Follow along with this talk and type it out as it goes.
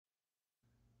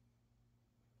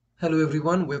Hello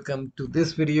everyone, welcome to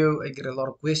this video. I get a lot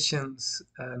of questions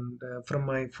and from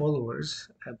my followers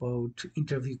about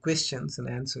interview questions and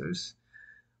answers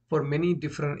for many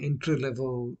different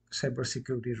entry-level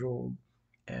cybersecurity role.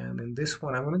 And in this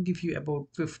one, I want to give you about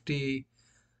 50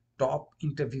 top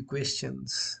interview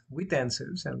questions with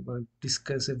answers. I'm going to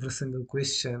discuss every single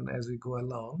question as we go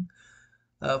along.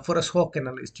 For a SOC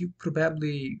analyst, you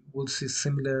probably will see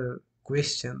similar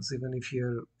questions even if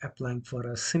you're applying for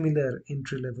a similar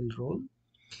entry-level role.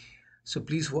 So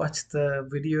please watch the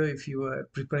video if you are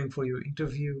preparing for your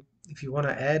interview. If you want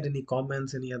to add any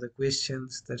comments, any other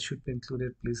questions that should be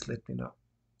included, please let me know.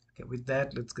 Okay, with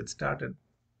that, let's get started.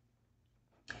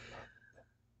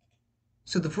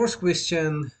 So the first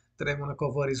question that I want to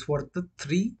cover is what are the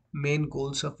three main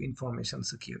goals of information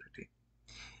security?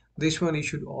 This one you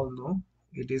should all know.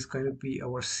 It is going to be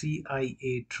our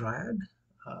CIA triad.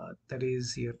 That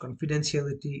is your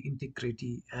confidentiality,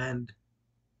 integrity, and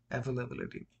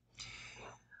availability.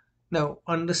 Now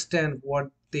understand what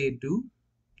they do,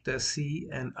 the C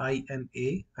and I and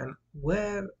A, and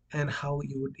where and how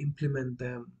you would implement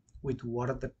them with what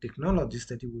are the technologies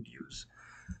that you would use.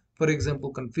 For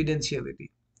example, confidentiality,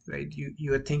 right?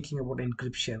 You are thinking about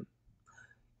encryption.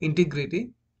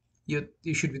 Integrity,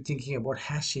 you should be thinking about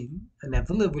hashing. And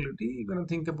availability, you're going to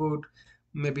think about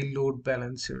maybe load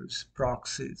balancers,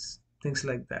 proxies, things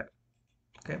like that.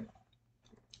 Okay.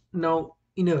 Now,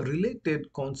 in a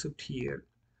related concept here,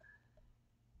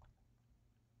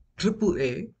 triple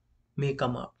A may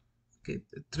come up. Okay,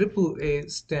 triple A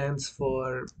stands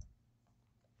for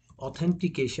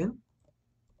authentication,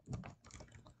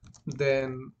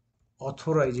 then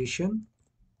authorization,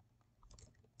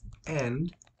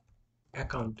 and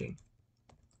accounting.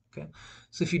 Okay,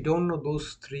 so if you don't know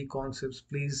those three concepts,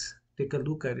 please take a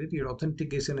look at it. Your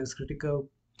authentication is critical,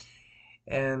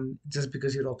 and just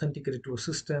because you're authenticated to a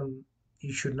system,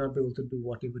 you should not be able to do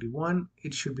whatever you want.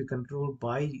 It should be controlled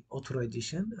by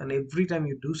authorization, and every time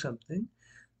you do something,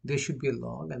 there should be a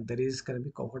log, and that is going to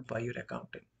be covered by your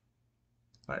accounting.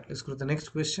 All right, let's go to the next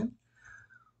question.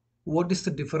 What is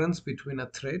the difference between a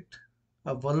threat,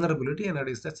 a vulnerability, and a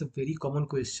risk? That's a very common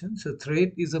question. So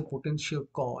threat is a potential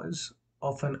cause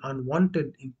of an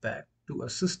unwanted impact to a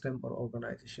system or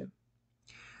organization.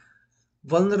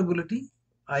 Vulnerability,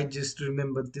 I just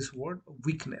remembered this word,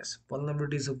 weakness.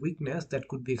 Vulnerability is a weakness that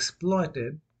could be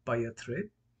exploited by a threat.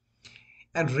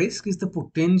 And risk is the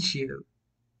potential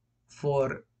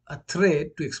for a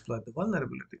threat to exploit the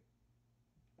vulnerability.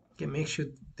 Okay, make sure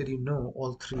that you know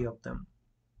all three of them.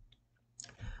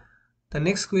 The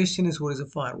next question is, what is a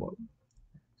firewall?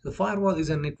 The firewall is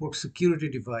a network security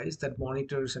device that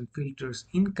monitors and filters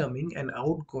incoming and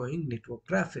outgoing network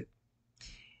traffic.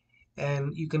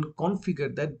 And you can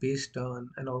configure that based on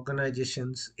an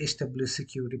organization's established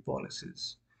security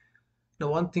policies.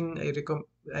 Now, one thing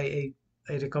I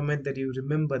recommend that you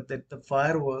remember that the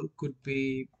firewall could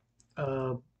be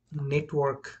a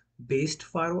network-based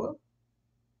firewall,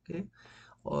 okay,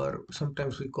 or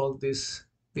sometimes we call this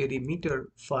perimeter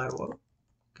firewall,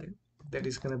 okay, that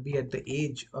is going to be at the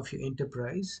edge of your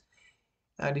enterprise.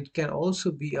 And it can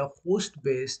also be a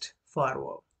host-based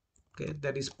firewall, okay,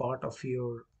 that is part of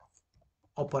your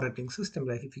operating system.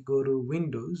 Like if you go to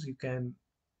Windows, you can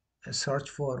search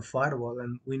for firewall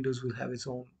and Windows will have its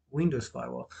own Windows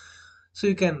firewall. So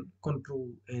you can control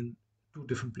in two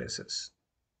different places.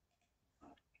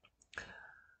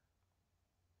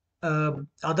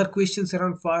 Other questions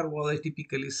around firewall, I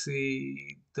typically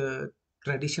see the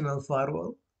traditional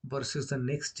firewall versus the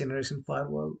next generation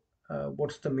firewall.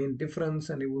 What's the main difference?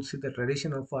 And you will see the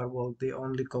traditional firewall, they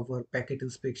only cover packet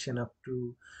inspection up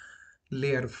to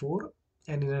layer 4.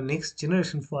 And in the next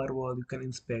generation firewall, you can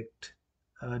inspect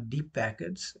deep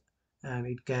packets and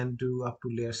it can do up to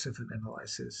layer 7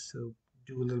 analysis. So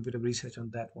do a little bit of research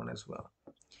on that one as well.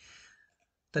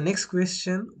 The next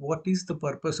question, what is the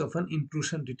purpose of an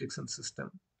intrusion detection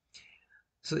system?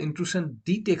 So intrusion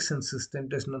detection system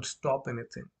does not stop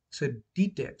anything. So it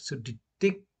detects. So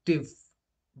detective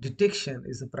detection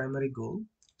is the primary goal.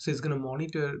 So it's going to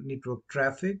monitor network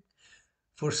traffic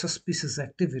for suspicious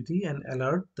activity and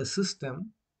alert the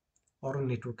system or a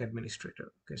network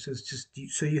administrator. Okay, so it's just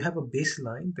so you have a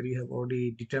baseline that you have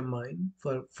already determined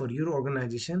for your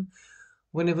organization.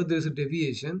 Whenever there's a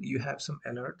deviation, you have some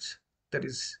alerts that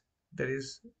is that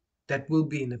is that will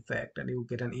be in effect, and you will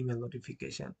get an email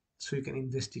notification so you can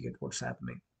investigate what's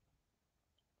happening.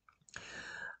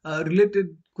 A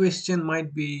related question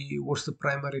might be, what's the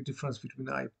primary difference between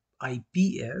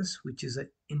IPS, which is an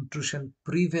intrusion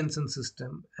prevention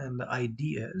system, and the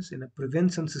IDS? In a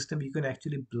prevention system, you can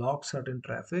actually block certain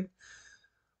traffic.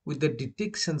 With the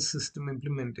detection system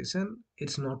implementation,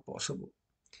 it's not possible.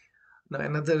 Now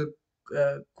another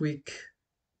quick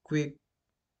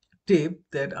tip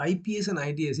that IPS and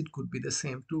IDS, it could be the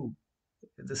same too.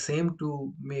 The same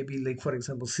too, maybe like for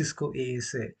example Cisco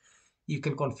ASA. You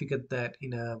can configure that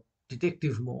in a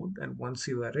detective mode, and once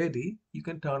you are ready, you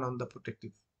can turn on the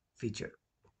protective feature.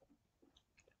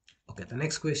 Okay, the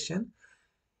next question.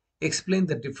 Explain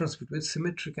the difference between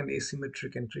symmetric and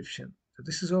asymmetric encryption. So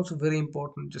this is also very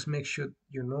important. Just make sure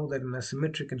you know that in a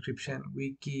symmetric encryption,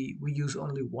 we use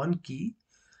only one key.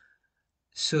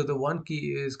 So the one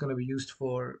key is going to be used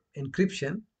for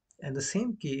encryption, and the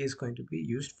same key is going to be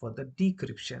used for the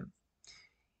decryption.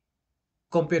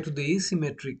 Compared to the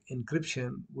asymmetric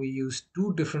encryption, we use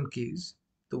two different keys.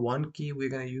 The one key we're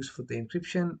going to use for the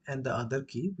encryption, and the other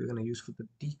key we're going to use for the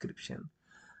decryption.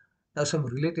 Now, some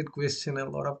related question. A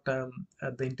lot of time,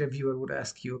 the interviewer would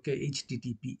ask you, okay,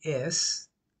 HTTPS.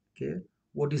 Okay,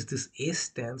 what is this S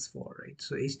stands for, right?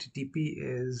 So HTTP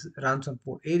is ransom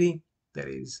port 80. That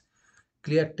is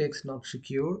clear text, not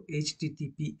secure.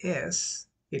 HTTPS,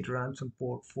 it runs on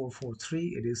port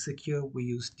 443. It is secure. We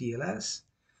use TLS.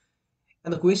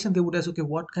 And the question they would ask, okay,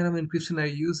 what kind of encryption are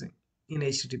you using in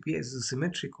HTTPS? Is it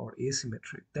symmetric or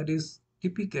asymmetric? That is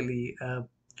typically a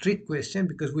trick question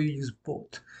because we use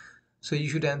both. So you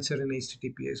should answer in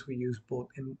HTTPS. We use both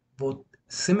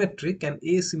symmetric and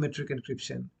asymmetric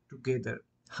encryption together.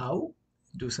 How?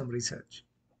 Do some research.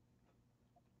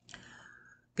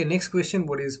 Okay, next question.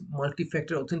 What is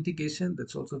multi-factor authentication?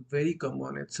 That's also very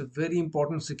common. It's a very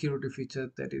important security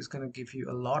feature that is going to give you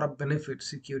a lot of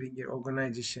benefits securing your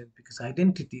organization because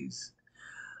identities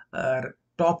are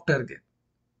top target.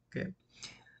 Okay.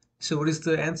 So what is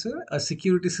the answer? A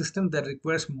security system that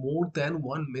requires more than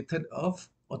one method of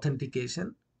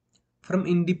authentication from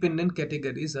independent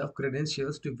categories of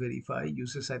credentials to verify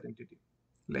user's identity.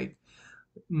 Like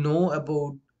know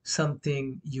about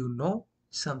something you know,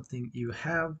 something you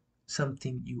have,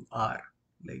 something you are.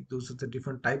 Like those are the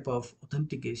different type of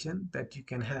authentication that you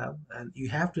can have, and you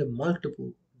have to have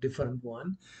multiple different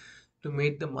one to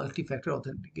meet the multi-factor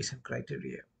authentication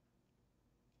criteria.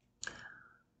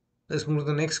 Let's move to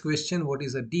the next question. What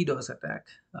is a DDoS attack?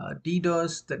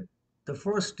 DDoS, the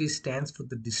first D stands for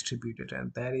the distributed,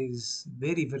 and that is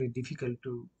very, very difficult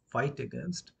to fight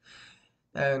against.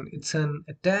 And it's an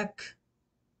attack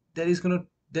that is going to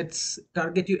that's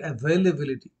target your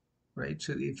availability, right?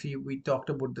 So if we talked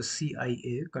about the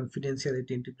CIA,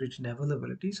 confidentiality, integration,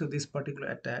 availability. So this particular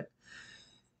attack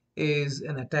is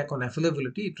an attack on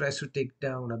availability. It tries to take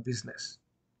down a business,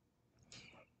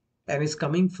 and it's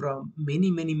coming from many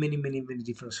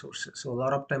different sources. So a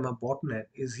lot of time a botnet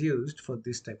is used for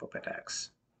this type of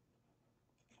attacks.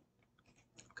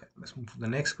 Okay, let's move to the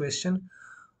next question.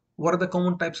 What are the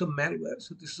common types of malware?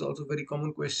 So this is also a very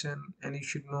common question, and you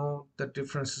should know the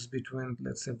differences between,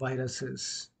 let's say,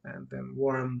 viruses and then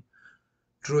worm,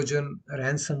 Trojan,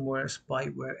 ransomware,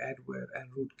 spyware, adware,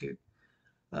 and rootkit.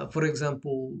 For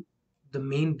example, the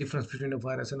main difference between a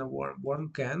virus and a worm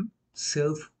can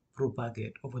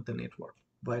self-propagate over the network.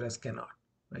 Virus cannot,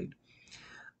 right?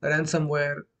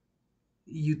 Ransomware,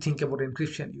 you think about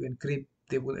encryption. You encrypt,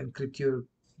 they will encrypt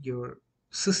your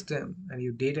system, and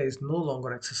your data is no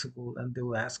longer accessible, and they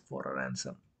will ask for a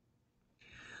ransom.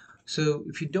 So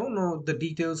if you don't know the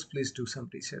details, please do some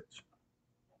research.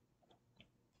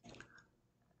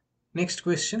 Next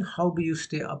question, how do you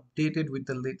stay updated with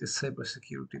the latest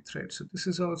cybersecurity threats? So this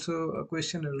is also a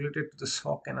question related to the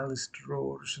SOC analyst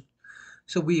role.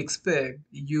 So we expect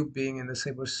you being in the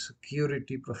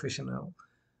cybersecurity professional,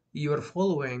 you are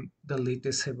following the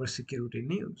latest cybersecurity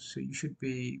news. So you should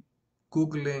be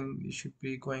Googling, you should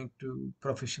be going to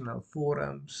professional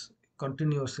forums,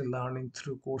 continuously learning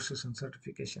through courses and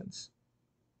certifications.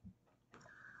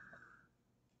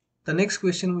 The next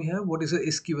question we have, what is a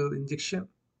SQL injection?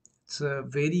 It's a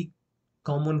very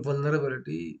common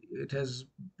vulnerability. It has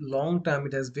long time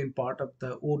it has been part of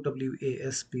the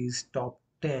OWASP's top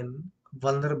 10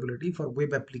 vulnerability for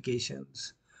web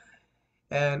applications.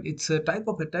 And it's a type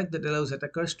of attack that allows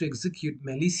attackers to execute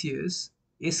malicious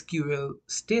SQL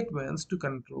statements to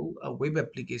control a web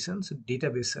application's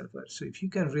database server. So if you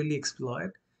can really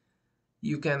exploit,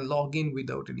 you can log in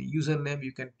without any username,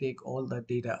 you can take all the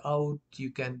data out, you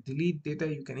can delete data,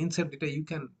 you can insert data, you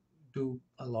can do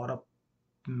a lot of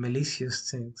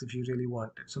malicious things if you really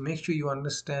want it. So make sure you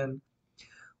understand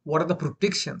what are the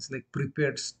protections, like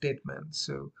prepared statements.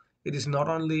 So it is not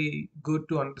only good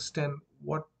to understand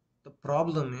what the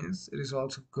problem is, it is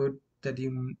also good that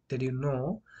you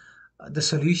know the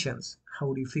solutions.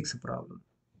 How do you fix a problem?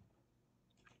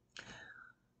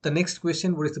 The next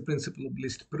question, what is the principle of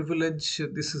least privilege?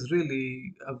 This is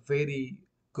really a very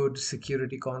good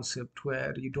security concept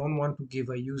where you don't want to give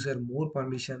a user more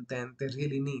permission than they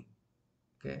really need.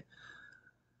 Okay.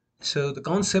 So the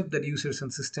concept that users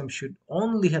and systems should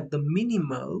only have the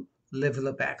minimal level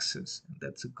of access.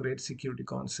 That's a great security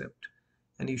concept,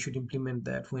 and you should implement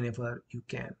that whenever you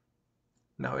can.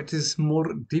 Now it is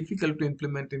more difficult to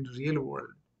implement in real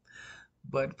world,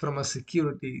 but from a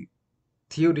security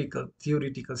theoretical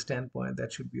standpoint,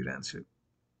 that should be your answer.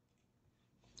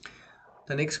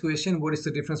 The next question, what is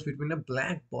the difference between a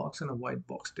black box and a white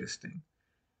box testing?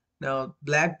 Now,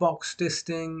 black box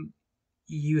testing,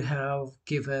 you have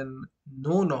given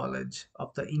no knowledge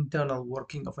of the internal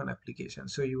working of an application.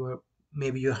 So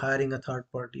maybe you're hiring a third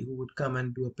party who would come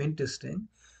and do a pen testing,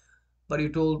 but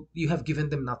you have given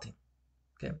them nothing.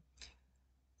 Okay.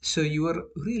 So you are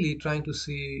really trying to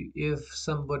see if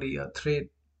a threat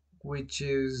which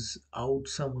is out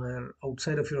somewhere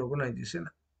outside of your organization,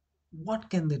 what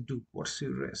can they do? What's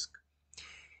your risk?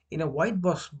 In a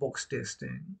box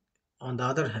testing, on the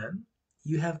other hand,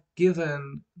 you have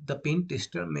given the pen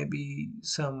tester maybe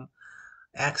some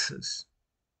access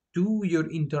to your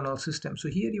internal system. So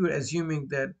here you are assuming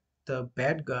that the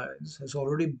bad guys has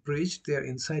already breached their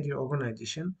inside your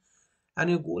organization,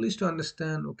 and your goal is to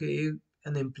understand, okay, if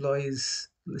an employee's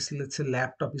let's say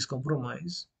laptop is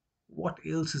compromised, what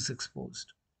else is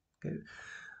exposed? Okay,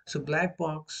 so black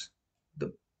box,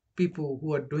 the people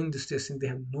who are doing this testing, they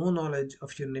have no knowledge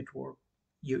of your network,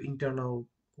 your internal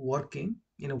working.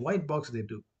 In a white box, they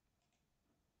do.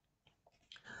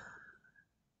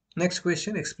 Next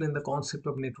question, explain the concept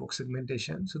of network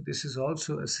segmentation. So this is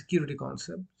also a security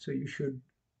concept. So you should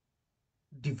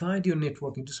divide your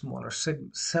network into smaller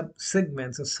segments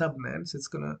or subnets. It's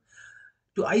gonna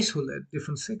to isolate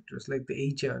different sectors, like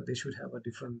the HR, they should have a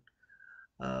different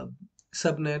uh,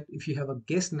 subnet. If you have a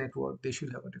guest network, they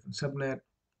should have a different subnet,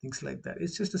 things like that.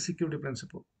 It's just a security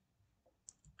principle.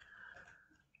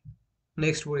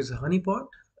 Next word is a honeypot.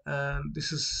 And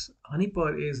this is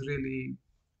honeypot is really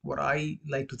what I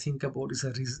like to think about is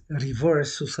a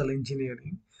reverse social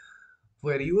engineering,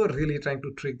 where you are really trying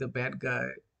to trick the bad guy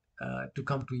to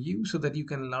come to you so that you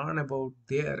can learn about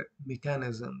their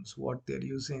mechanisms, what they're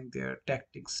using, their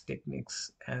tactics,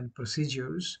 techniques, and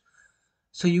procedures,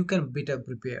 so you can better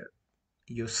prepare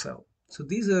yourself. So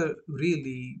these are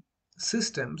really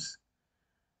systems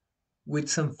with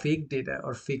some fake data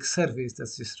or fake service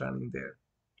that's just running there.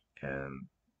 And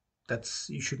that's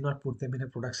you should not put them in a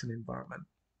production environment.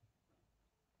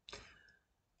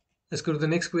 Let's go to the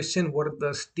next question. What are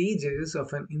the stages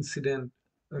of an incident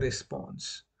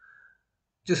response?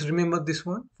 Just remember this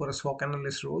one for a SOC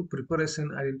analyst role: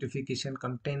 preparation, identification,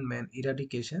 containment,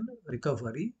 eradication,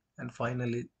 recovery, and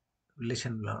finally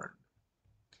lesson learned.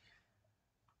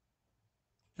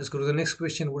 Let's go to the next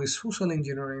question. What is social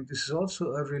engineering? This is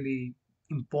also a really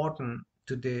important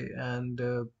today, and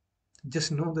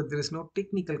just know that there is no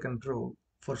technical control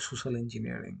for social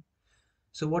engineering.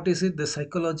 So what is it? The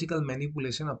psychological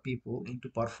manipulation of people into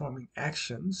performing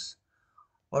actions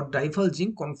or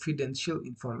divulging confidential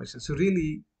information. So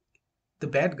really, the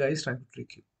bad guy is trying to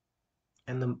trick you.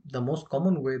 And the most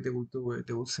common way they will do it,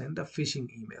 they will send a phishing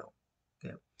email.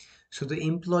 Okay. So the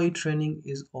employee training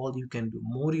is all you can do.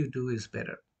 More you do is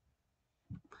better.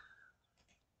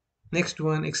 Next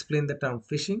one, explain the term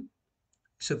phishing.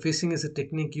 So phishing is a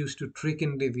technique used to trick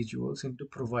individuals into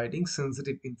providing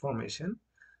sensitive information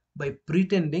by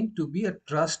pretending to be a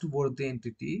trustworthy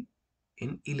entity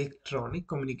in electronic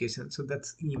communication. So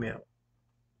that's email.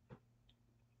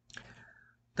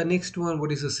 The next one,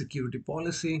 what is a security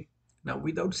policy? Now,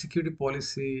 without security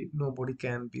policy, nobody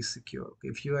can be secure.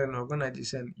 If you are an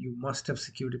organization, you must have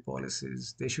security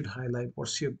policies. They should highlight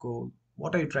what's your goal,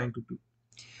 what are you trying to do.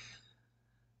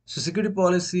 So security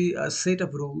policy are a set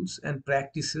of rules and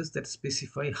practices that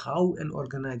specify how an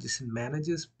organization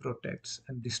manages, protects,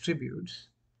 and distributes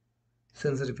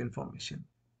sensitive information.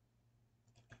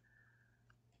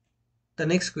 The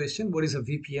next question, what is a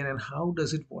VPN and how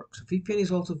does it work? So VPN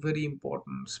is also very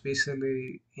important,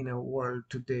 especially in a world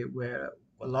today where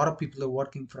a lot of people are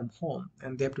working from home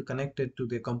and they have to connect it to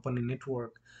their company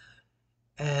network,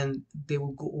 and they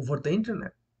will go over the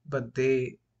internet, but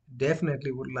they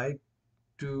definitely would like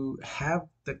to have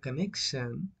the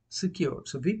connection secured.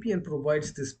 So VPN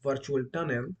provides this virtual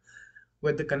tunnel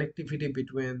where the connectivity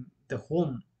between the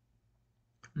home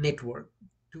network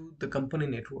to the company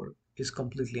network is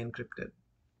completely encrypted.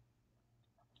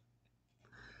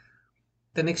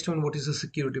 The next one, what is a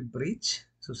security breach?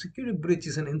 So security breach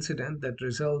is an incident that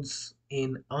results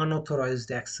in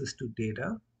unauthorized access to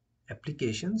data,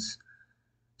 applications,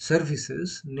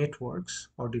 services, networks,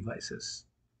 or devices.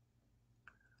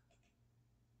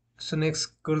 So next,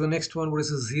 go to the next one. What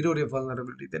is a zero-day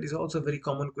vulnerability? That is also a very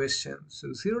common question.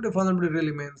 So zero-day vulnerability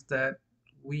really means that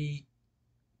we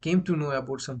came to know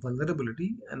about some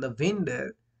vulnerability and the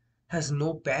vendor has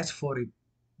no patch for it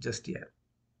just yet.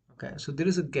 Okay, so there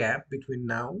is a gap between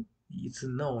now, it's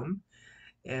known,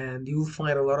 and you'll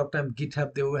find a lot of time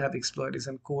GitHub, they will have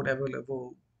exploitation code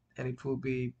available and it will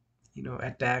be,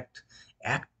 attacked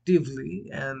actively,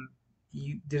 and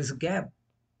there's a gap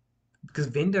because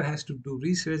vendor has to do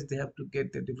research, they have to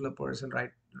get the developers and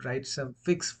write some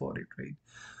fix for it, right?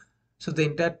 So the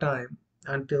entire time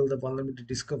until the vulnerability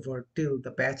discovered till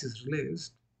the patch is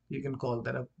released, you can call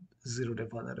that a zero-day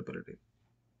vulnerability.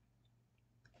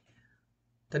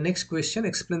 The next question,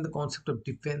 explain the concept of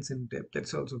defense in depth.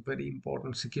 That's also a very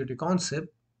important security concept,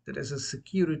 that as a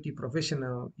security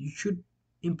professional, you should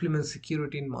implement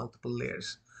security in multiple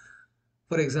layers.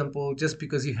 For example, just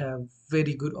because you have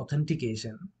very good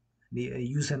authentication, the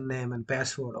username and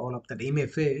password, all of that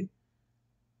MFA,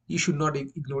 you should not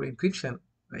ignore encryption,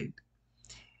 right?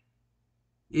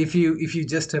 If you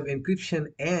just have encryption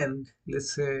and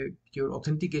let's say your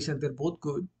authentication, they're both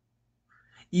good,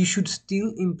 you should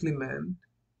still implement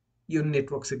your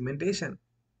network segmentation.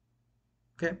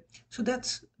 Okay, so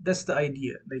that's the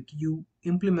idea. Like you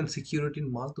implement security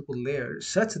in multiple layers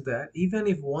such that even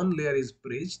if one layer is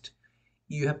breached,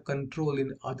 you have control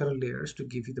in other layers to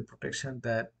give you the protection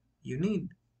that you need.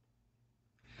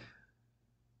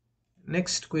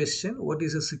 Next question, what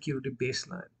is a security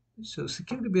baseline? So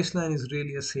security baseline is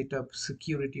really a set of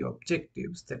security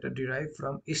objectives that are derived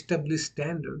from established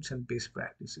standards and best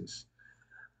practices.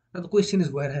 Now the question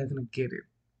is, where are you going to get it?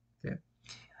 Okay.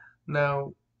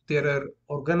 Now there are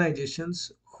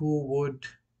organizations who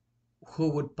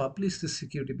would publish the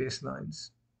security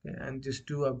baselines, okay, and just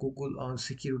do a Google on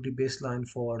security baseline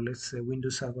for let's say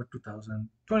Windows Server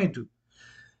 2022,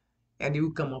 and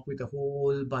you come up with a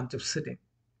whole bunch of setting.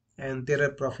 And there are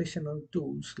professional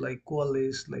tools like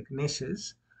Qualys, like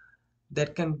Neshes,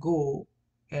 that can go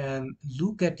and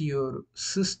look at your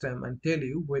system and tell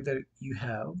you whether you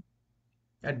have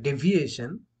a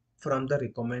deviation from the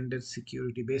recommended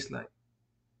security baseline.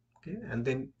 Okay, and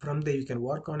then from there you can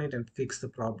work on it and fix the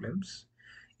problems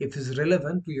if it's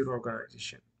relevant to your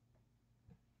organization.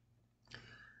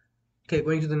 Okay,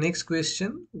 going to the next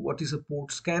question, what is a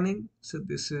port scanning? So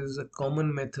this is a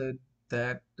common method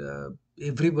that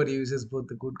everybody uses, both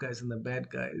the good guys and the bad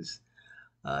guys,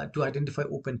 to identify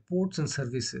open ports and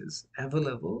services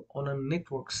available on a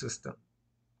network system.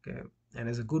 Okay, and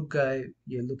as a good guy,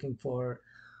 you're looking for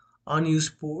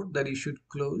unused port that you should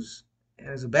close. And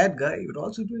as a bad guy, you're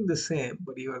also doing the same,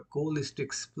 but your goal is to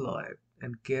exploit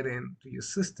and get into your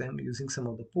system using some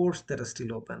of the ports that are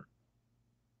still open.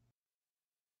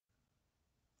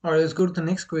 All right, let's go to the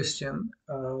next question.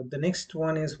 The next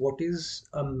one is, what is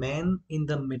a man in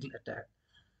the middle attack?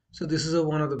 So this is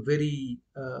one of the very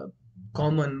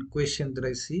common question that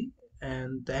I see,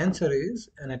 and the answer is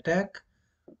an attack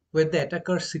where the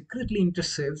attacker secretly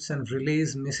intercepts and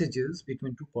relays messages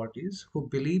between two parties who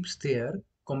believes they are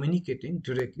communicating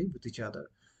directly with each other.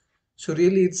 So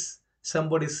really it's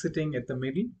somebody sitting at the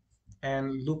middle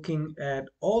and looking at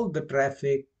all the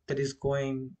traffic that is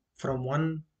going from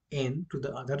one end to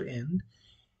the other end.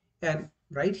 And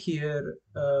right here,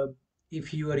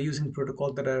 if you are using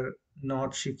protocol that are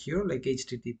not secure like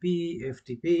HTTP,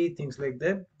 FTP, things like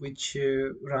that, which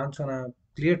runs on a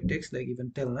clear text like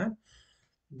even telnet,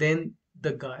 then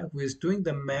the guy who is doing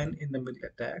the man in the middle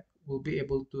attack will be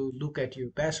able to look at your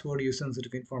password, your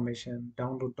sensitive information,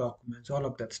 download documents, all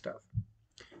of that stuff.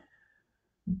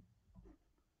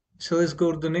 So let's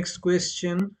go to the next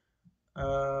question.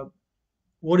 Uh,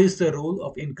 what is the role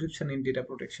of encryption in data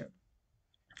protection?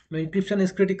 Now, encryption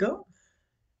is critical,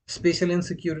 especially in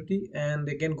security, and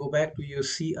again, go back to your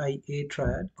CIA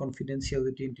triad: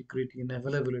 confidentiality, integrity, and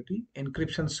availability.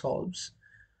 Encryption solves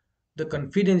the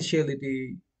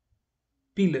confidentiality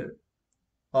pillar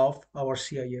of our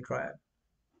CIA triad.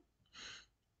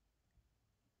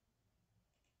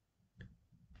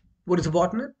 What is a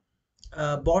botnet?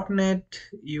 Botnet,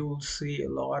 you will see a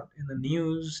lot in the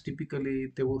news. Typically,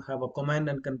 they will have a command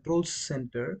and control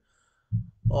center,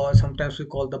 or sometimes we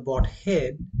call the bot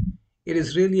head. It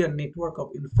is really a network of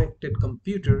infected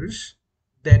computers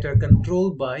that are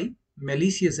controlled by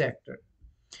malicious actor,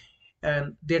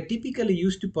 and they're typically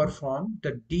used to perform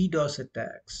the DDoS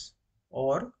attacks,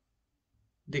 or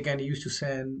they can use to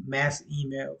send mass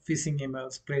email, phishing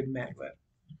emails, spread malware.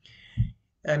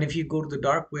 And if you go to the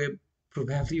dark web,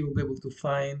 probably you'll be able to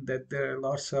find that there are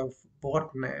lots of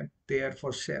botnet there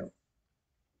for sale.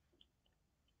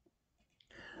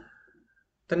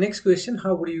 The next question,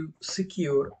 how would you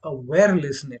secure a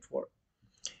wireless network?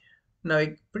 Now,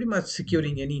 pretty much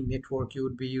securing any network, you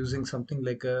would be using something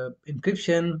like a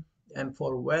encryption, and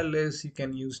for wireless, you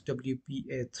can use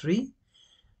WPA3.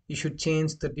 You should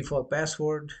change the default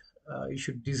password. You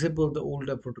should disable the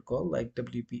older protocol like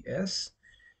WPS,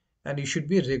 and you should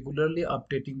be regularly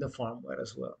updating the firmware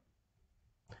as well.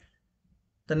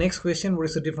 The next question, what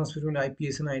is the difference between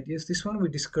IPS and IDS? This one we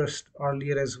discussed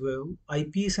earlier as well.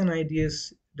 IPS and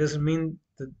IDS doesn't mean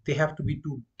that they have to be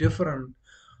two different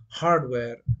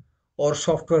hardware or uh,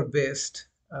 software-based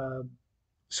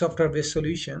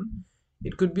solution.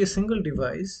 It could be a single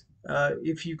device.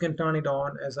 If you can turn it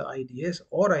on as an IDS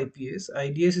or IPS,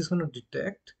 IDS is going to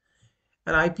detect,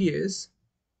 and IPS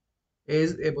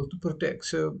is able to protect.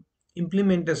 So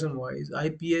implementation wise,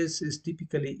 IPS is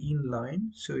typically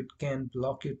inline, so it can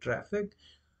block your traffic.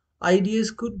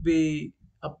 IDS could be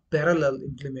a parallel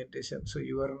implementation, so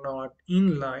you are not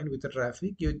in line with the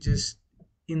traffic, you're just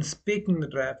inspecting the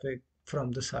traffic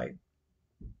from the side.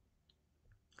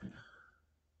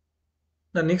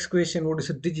 The next question, what is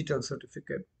a digital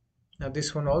certificate? Now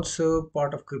this one also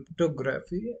part of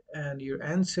cryptography, and your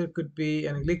answer could be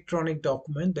an electronic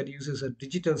document that uses a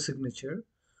digital signature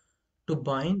to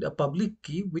bind a public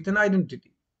key with an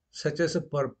identity, such as a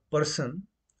person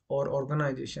or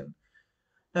organization.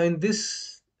 Now, in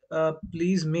this,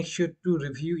 please make sure to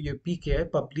review your PKI,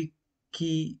 public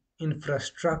key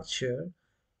infrastructure,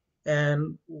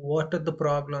 and what are the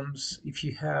problems if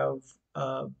you have,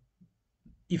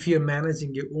 if you're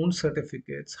managing your own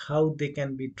certificates, how they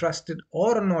can be trusted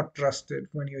or not trusted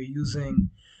when you're using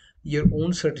your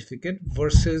own certificate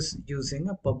versus using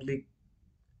a public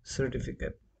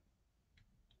certificate.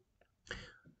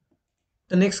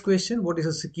 The next question, what is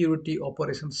a security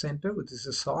operations center, which is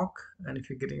a SOC? And if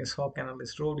you're getting a SOC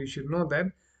analyst role, you should know that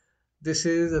this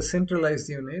is a centralized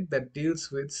unit that deals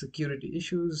with security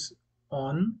issues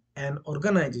on an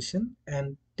organization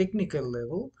and technical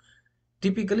level,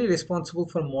 typically responsible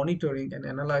for monitoring and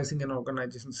analyzing an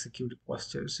organization's security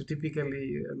posture. So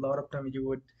typically, a lot of time you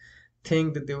would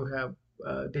think that they will have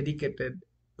a dedicated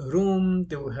room,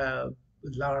 they will have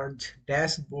large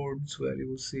dashboards where you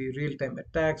will see real-time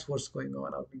attacks, what's going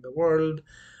on out in the world.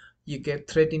 You get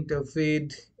threat intel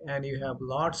feed, and you have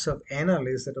lots of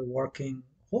analysts that are working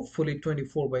hopefully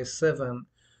 24 by 7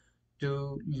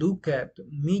 to look at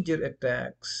major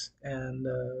attacks and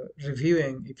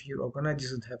reviewing if your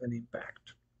organization have an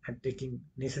impact and taking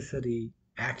necessary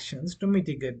actions to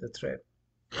mitigate the threat.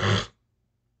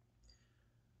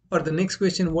 Or the next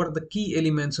question, what are the key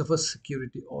elements of a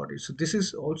security audit? So this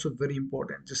is also very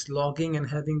important. Just logging and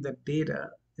having that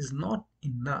data is not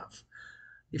enough.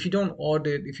 If you don't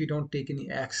audit, if you don't take any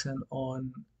action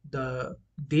on the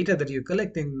data that you're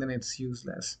collecting, then it's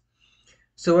useless.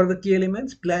 So what are the key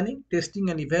elements? Planning, testing,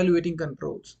 and evaluating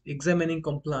controls, examining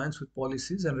compliance with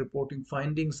policies, and reporting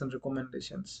findings and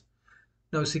recommendations.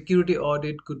 Now, security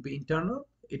audit could be internal.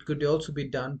 It could also be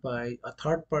done by a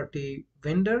third-party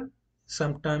vendor.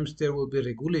 Sometimes there will be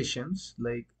regulations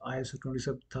like ISO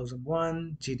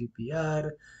 27001,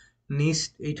 GDPR,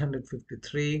 NIST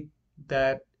 853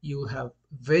 that you have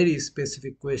very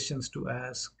specific questions to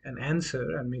ask and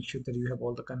answer and make sure that you have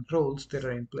all the controls that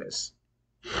are in place.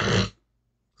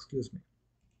 Excuse me.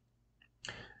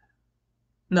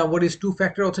 Now, what is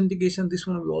two-factor authentication? This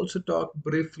one we also talked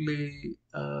briefly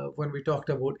when we talked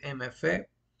about MFA.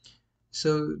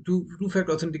 So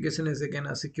two-factor authentication is again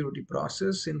a security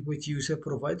process in which user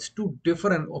provides two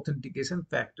different authentication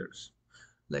factors,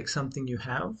 like something you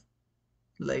have,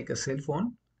 like a cell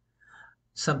phone,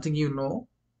 something you know,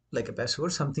 like a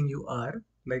password, something you are,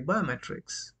 like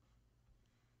biometrics.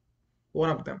 One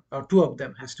of them or two of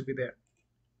them has to be there.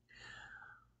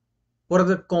 What are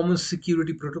the common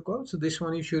security protocols? So this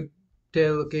one you should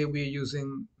tell, okay, we're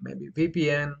using maybe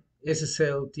VPN,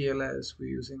 SSL, TLS, we're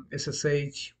using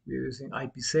SSH, we're using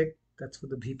IPsec, that's for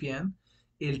the VPN,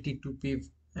 LT2P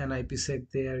and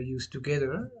IPsec, they are used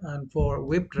together. And for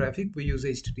web traffic, we use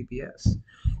HTTPS.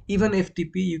 Even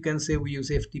FTP, you can say we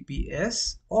use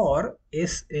FTPS or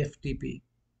SFTP.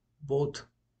 Both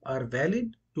are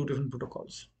valid, two different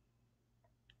protocols.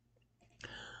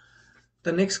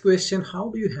 The next question, how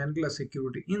do you handle a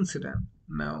security incident?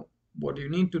 Now, what you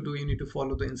need to do, you need to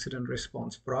follow the incident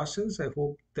response process. I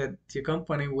hope that your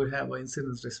company will have an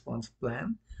incident response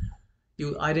plan.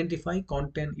 You identify,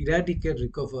 content, eradicate,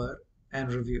 recover,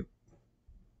 and review.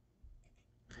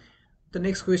 The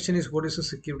next question is, what is a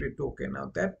security token?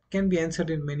 Now, that can be answered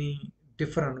in many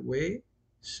different ways.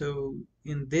 So,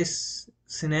 in this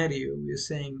scenario, we're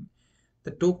saying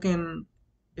the token,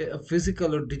 a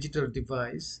physical or digital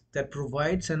device that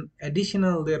provides an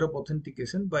additional layer of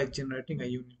authentication by generating a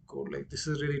unique code. Like this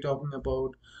is really talking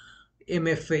about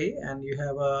MFA, and you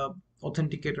have a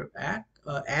authenticator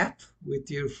app with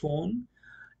your phone,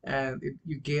 and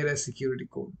you get a security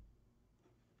code.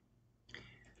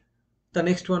 The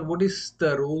next one, what is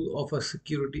the role of a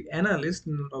security analyst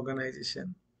in an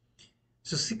organization?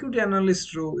 So security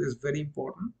analyst role is very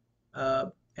important,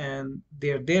 and they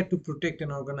are there to protect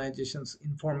an organization's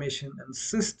information and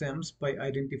systems by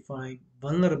identifying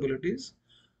vulnerabilities,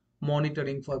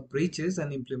 monitoring for breaches,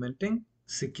 and implementing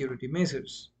security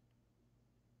measures.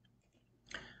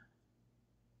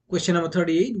 Question number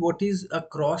 38, what is a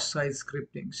cross-site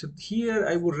scripting? So here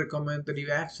I would recommend that you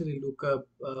actually look up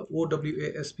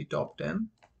OWASP top 10,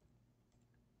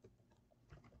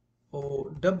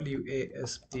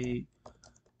 OWASP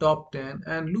top 10,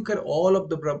 and look at all of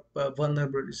the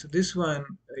vulnerabilities. So this one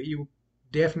you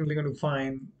definitely going to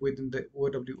find within the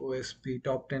OWASP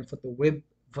top 10 for the web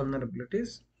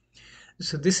vulnerabilities.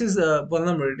 So this is a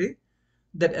vulnerability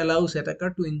that allows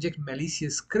attacker to inject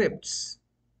malicious scripts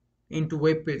into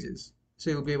web pages. So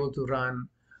you'll be able to run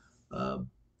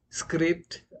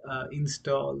script,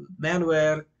 install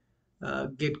malware,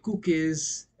 get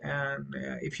cookies, and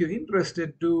if you're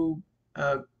interested, do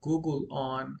Google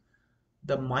on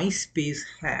the MySpace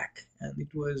hack, and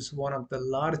it was one of the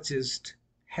largest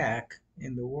hack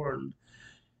in the world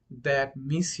that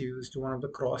misused one of the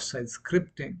cross-site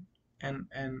scripting, and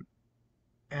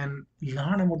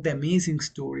learn about the amazing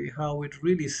story how it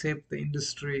really saved the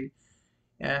industry,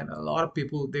 and a lot of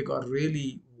people they got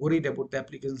really worried about the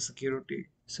application security.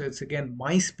 So it's again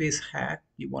MySpace hack.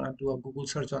 You want to do a Google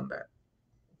search on that.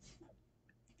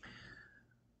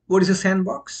 What is a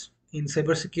sandbox in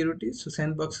cybersecurity? So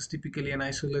sandbox is typically an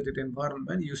isolated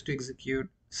environment used to execute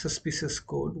suspicious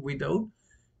code without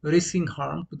risking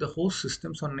harm to the host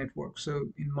systems or network. So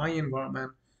in my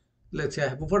environment, let's say I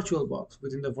have a virtual box.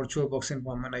 Within the virtual box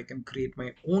environment, I can create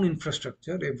my own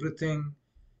infrastructure. Everything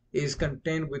is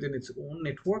contained within its own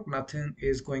network. Nothing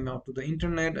is going out to the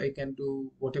internet. I can do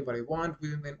whatever I want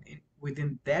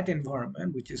within that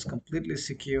environment, which is completely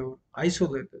secure,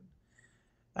 isolated,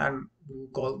 and we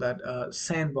call that a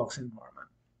sandbox environment.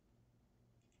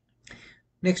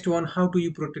 Next one, how do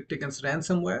you protect against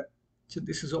ransomware? So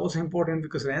this is also important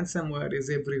because ransomware is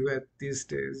everywhere these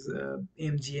days.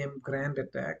 MGM Grand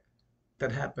attack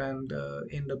that happened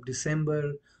end of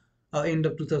December, end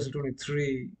of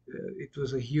 2023. It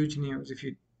was a huge news. If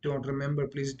you don't remember,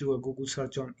 please do a Google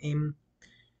search on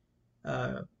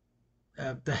uh,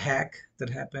 the hack that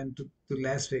happened to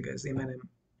Las Vegas,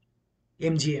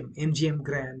 MGM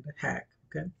Grand hack.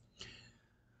 Okay.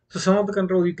 So some of the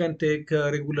control you can take,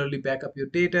 regularly back up your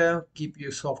data, keep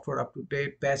your software up to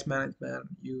date, patch management,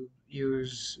 you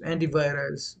use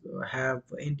antivirus, have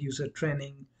end user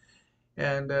training,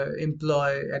 and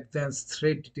employ advanced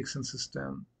threat detection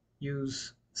system,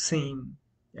 use SIEM,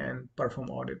 and perform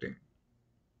auditing.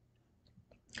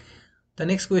 The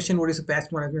next question, what is a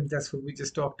patch management? That's what we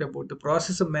just talked about. The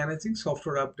process of managing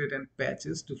software update and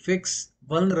patches to fix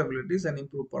vulnerabilities and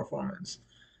improve performance.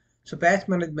 So patch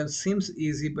management seems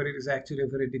easy, but it is actually a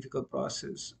very difficult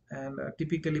process. And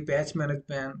typically patch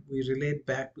management, we relate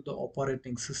back to the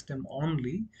operating system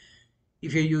only.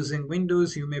 If you're using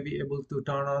Windows, you may be able to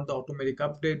turn on the automatic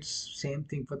updates. Same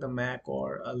thing for the Mac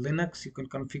or Linux, you can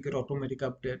configure automatic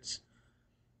updates.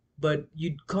 But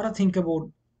you gotta think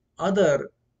about other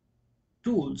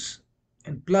tools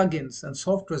and plugins and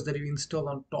softwares that you install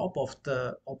on top of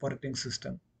the operating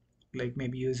system, like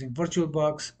maybe using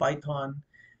VirtualBox, Python,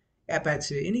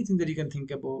 Apache, anything that you can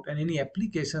think about, and any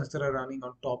applications that are running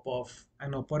on top of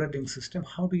an operating system.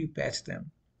 How do you patch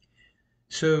them?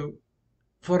 So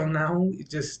for now, you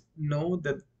just know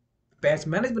that patch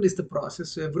management is the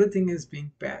process, so everything is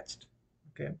being patched.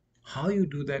 Okay, how you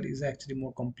do that is actually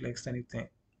more complex than you think.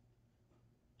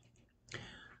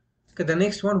 Okay, the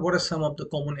next one, what are some of the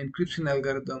common encryption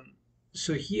algorithm?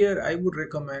 So here I would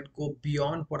recommend go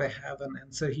beyond what I have an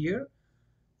answer here.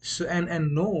 So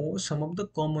and know some of the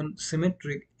common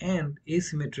symmetric and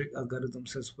asymmetric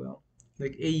algorithms as well,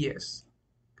 like AES.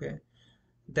 Okay,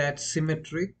 that's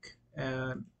symmetric,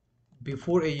 and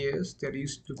before AES there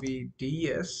used to be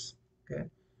DES. Okay,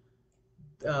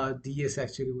 DES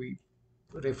actually we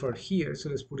referred here, so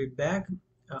let's put it back.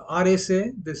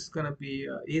 RSA, this is gonna be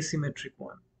asymmetric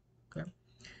one. Okay,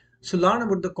 so learn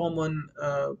about the common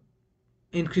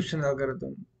encryption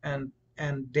algorithm,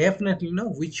 and definitely know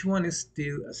which one is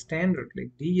still a standard.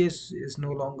 Like DES is no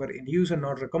longer in use and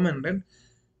not recommended.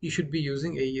 You should be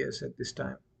using AES at this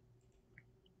time.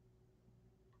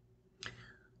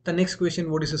 The next question,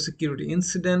 what is a security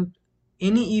incident?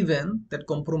 Any event that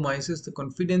compromises the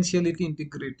confidentiality,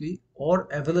 integrity, or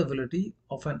availability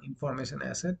of an information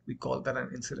asset, we call that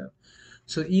an incident.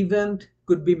 So event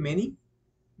could be many.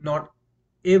 Not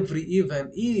every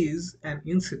event is an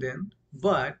incident,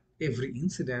 but every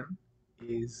incident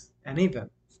is an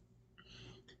event.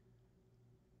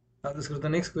 Let's go to the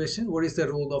next question. What is the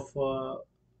role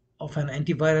of an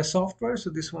antivirus software? So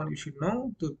this one you should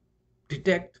know: to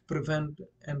detect, prevent,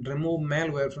 and remove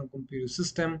malware from computer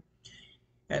system.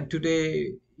 And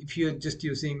today, if you're just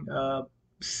using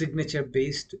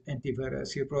signature-based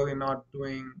antivirus, you're probably not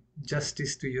doing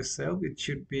justice to yourself. It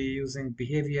should be using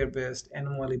behavior-based,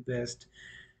 anomaly-based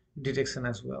detection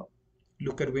as well.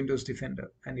 Look at Windows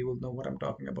Defender, and you will know what I'm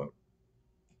talking about.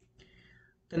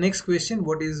 The next question,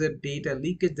 what is the data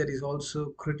leakage? That is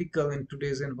also critical in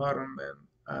today's environment,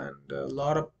 and a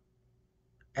lot of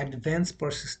advanced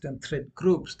persistent threat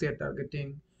groups, they're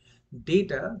targeting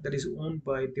data that is owned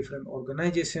by different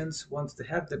organizations. Once they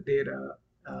have the data,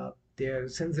 their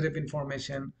sensitive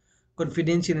information,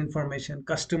 confidential information,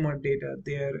 customer data,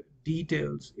 their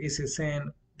details, SSN,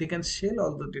 they can sell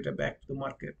all the data back to the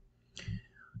market.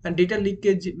 And data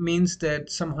leakage means that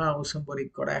somehow somebody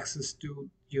got access to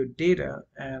your data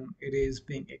and it is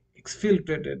being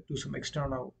exfiltrated to some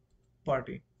external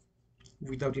party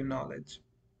without your knowledge.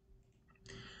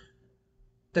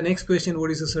 The next question, what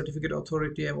is a certificate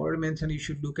authority? I've already mentioned you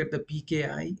should look at the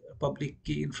PKI, public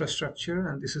key infrastructure,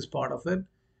 and this is part of it.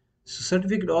 So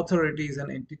certificate authority is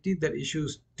an entity that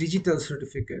issues digital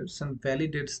certificates and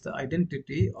validates the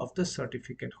identity of the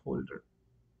certificate holder.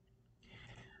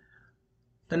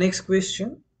 The next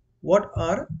question, what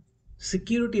are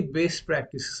security best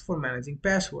practices for managing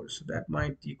passwords? So that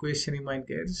might be a question you might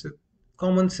get. So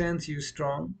common sense, use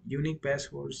strong, unique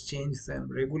passwords, change them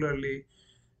regularly,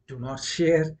 do not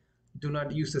share, do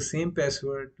not use the same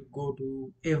password to go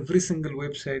to every single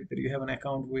website that you have an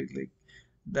account with. Like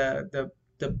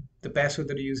the password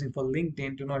that you're using for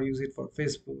LinkedIn, do not use it for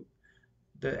Facebook.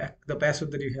 The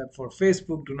password that you have for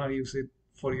Facebook, do not use it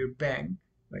for your bank,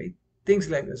 right? Things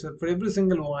like that. So for every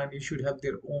single one, you should have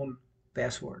their own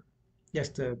password.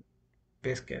 Just the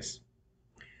best guess,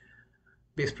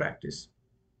 best practice.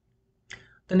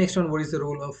 The next one, what is the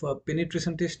role of a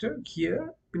penetration tester?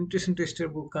 Here, penetration tester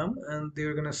will come and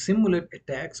they're going to simulate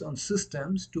attacks on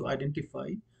systems to identify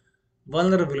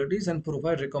vulnerabilities and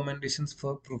provide recommendations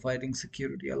for providing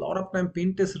security. A lot of time,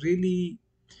 pen tests really,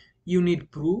 you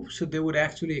need proof, so they would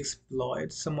actually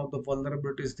exploit some of the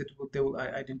vulnerabilities that they will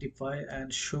identify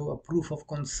and show a proof of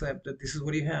concept that this is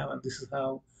what you have and this is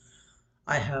how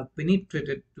I have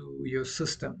penetrated to your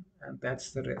system, and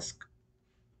that's the risk.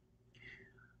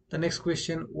 The next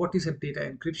question, what is a data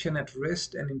encryption at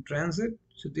rest and in transit?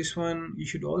 So this one you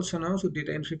should also know. So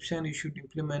data encryption you should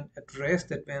implement at rest.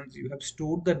 That means you have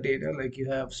stored the data, like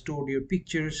you have stored your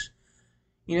pictures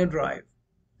in a drive.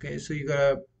 Okay, so you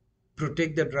gotta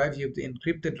protect the drive, you have to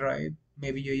encrypt the drive.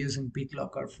 Maybe you're using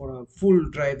BitLocker for a full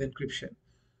drive encryption.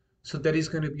 So that is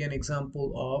going to be an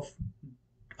example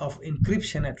of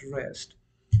encryption at rest.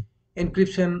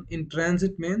 Encryption in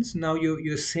transit means now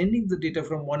you're sending the data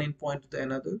from one endpoint to the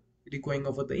another. It is going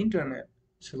over the internet.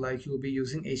 So like you'll be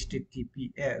using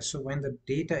HTTPS. So when the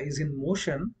data is in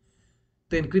motion,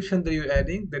 the encryption that you're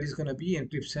adding, that is going to be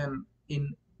encryption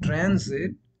in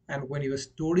transit. And when you are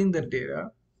storing the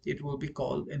data, it will be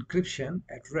called encryption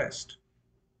at rest.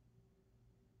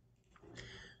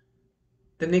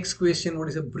 The next question, what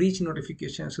is a breach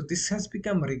notification? So this has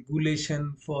become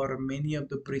regulation for many of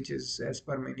the breaches as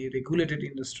per many regulated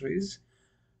industries.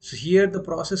 So here the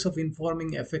process of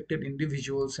informing affected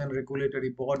individuals and regulatory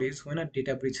bodies when a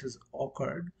data breach has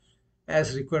occurred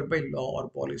as required by law or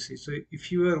policy. So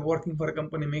if you are working for a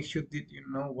company, make sure that you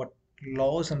know what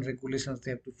laws and regulations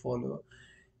they have to follow.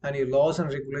 And your laws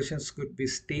and regulations could be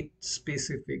state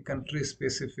specific, country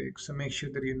specific. So make sure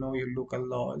that you know your local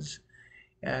laws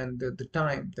and the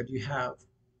time that you have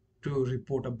to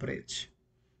report a breach.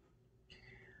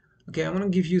 Okay, I'm going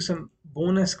to give you some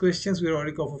bonus questions. We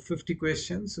already covered 50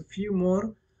 questions. A few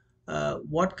more.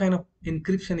 What kind of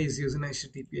encryption is used in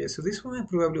HTTPS? So this one I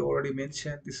probably already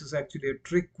mentioned. This is actually a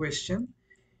trick question.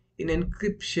 In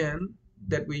encryption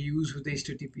that we use with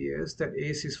HTTPS, that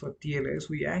S is for TLS,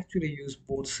 we actually use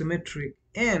both symmetric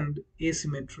and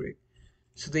asymmetric.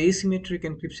 So the asymmetric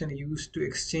encryption used to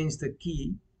exchange the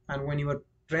key, and when you are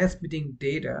transmitting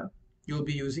data, you'll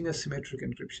be using a symmetric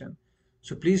encryption.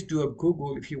 So please do a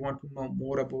Google if you want to know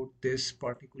more about this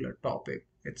particular topic.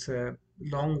 It's a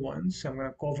long one, so I'm going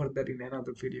to cover that in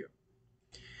another video.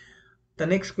 The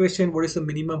next question, what is the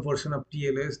minimum version of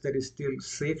TLS that is still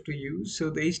safe to use? So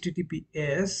the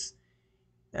HTTPS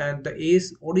and the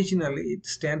ACE originally it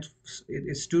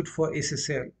stood for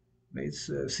SSL. It's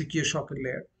secure socket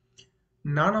layer.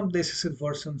 None of the SSL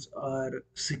versions are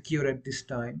secure at this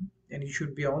time. and you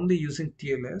should be only using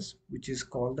TLS, which is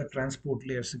called the transport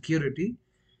layer security.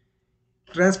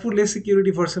 Transport layer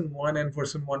security version 1 and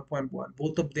version 1.1,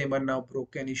 both of them are now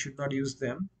broken. You should not use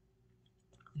them.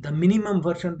 The minimum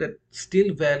version that's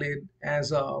still valid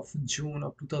as of June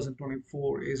of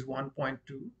 2024 is 1.2,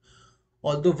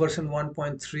 although version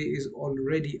 1.3 is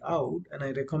already out, and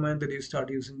I recommend that you start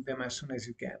using them as soon as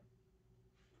you can.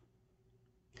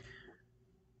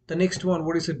 The next one,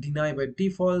 what is a deny by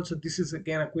default? So this is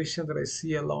again a question that I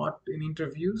see a lot in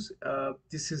interviews.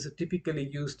 This is typically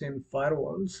used in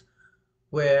firewalls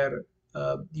where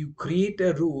you create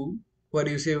a rule where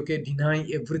you say, okay, deny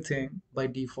everything by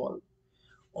default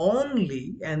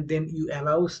only, and then you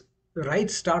allow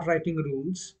start writing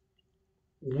rules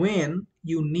when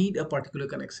you need a particular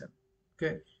connection.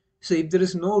 Okay, so if there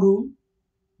is no rule,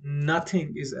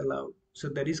 nothing is allowed. So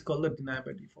that is called the deny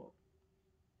by default.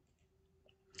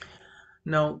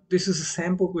 Now, this is a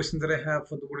sample question that I have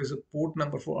for what is a port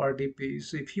number for RDP.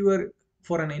 So if you are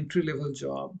for an entry level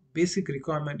job, basic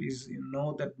requirement is you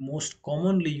know that most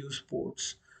commonly used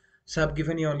ports. So I've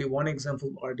given you only one example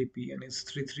of RDP, and it's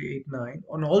 3389.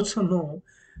 And also know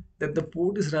that the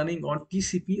port is running on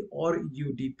TCP or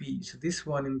UDP. So this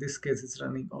one in this case is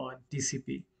running on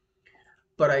TCP.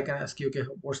 But I can ask you, okay,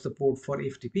 what's the port for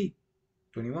FTP?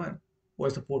 21.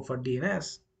 What's the port for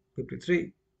DNS?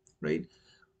 53, right?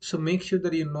 So make sure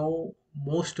that you know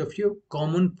most of your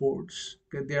common ports.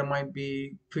 Okay? There might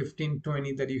be 15,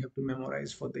 20 that you have to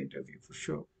memorize for the interview for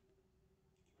sure.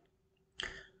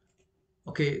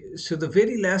 Okay, so the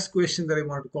very last question that I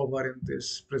want to cover in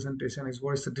this presentation is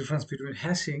what is the difference between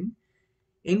hashing,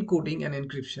 encoding, and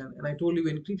encryption? And I told you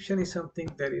encryption is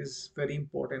something that is very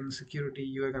important in security.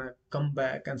 You are going to come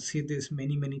back and see this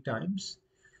many, many times.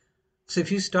 So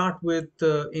if you start with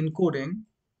encoding,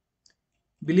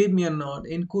 believe me or not,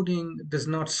 encoding does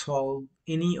not solve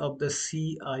any of the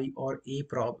CI or A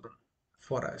problem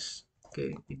for us.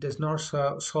 Okay, it does not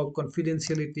solve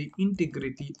confidentiality,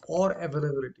 integrity, or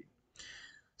availability.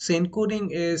 So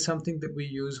encoding is something that we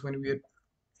use when we are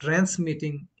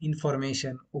transmitting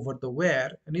information over the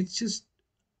wire, and it's just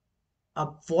a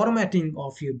formatting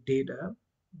of your data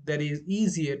that is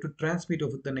easier to transmit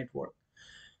over the network.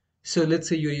 So let's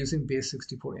say you're using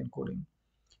base64 encoding.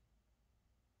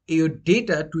 Your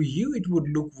data to you it would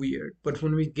look weird, but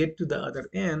when we get to the other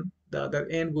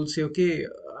end will say, okay,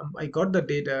 I got the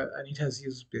data and it has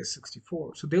used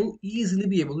base64, so they'll easily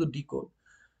be able to decode.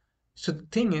 So the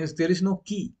thing is, there is no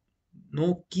key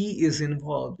is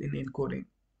involved in encoding.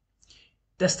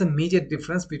 That's the major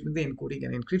difference between the encoding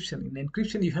and encryption. In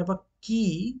encryption you have a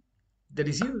key that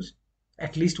is used,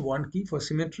 at least one key for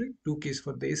symmetric, two keys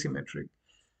for the asymmetric.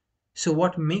 So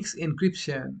what makes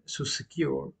encryption so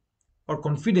secure or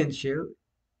confidential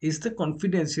is the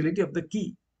confidentiality of the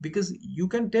key, because you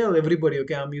can tell everybody,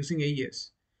 okay, I'm using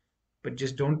AES, but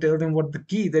just don't tell them what the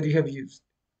key that you have used.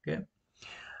 Okay.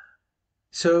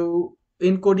 So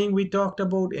encoding we talked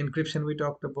about, encryption we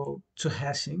talked about. So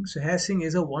hashing. So hashing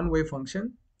is a one-way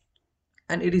function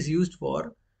and it is used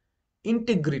for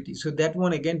integrity. So that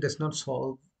one again does not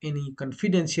solve any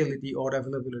confidentiality or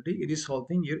availability. It is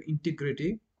solving your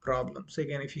integrity problems.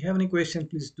 Again, if you have any questions,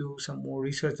 please do some more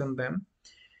research on them.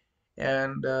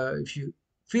 And if you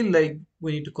feel like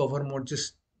we need to cover more,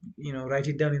 just write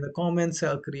it down in the comments.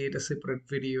 I'll create a separate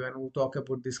video and we'll talk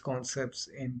about these concepts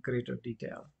in greater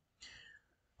detail.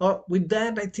 With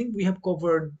that, I think we have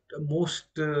covered most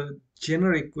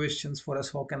generic questions for a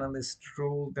SOC analyst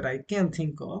role that I can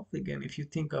think of. Again, if you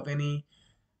think of any,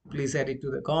 please add it to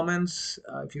the comments.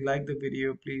 If you like the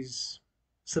video, please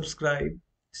subscribe,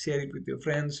 share it with your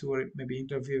friends who are maybe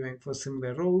interviewing for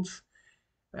similar roles,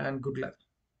 and good luck.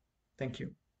 Thank you.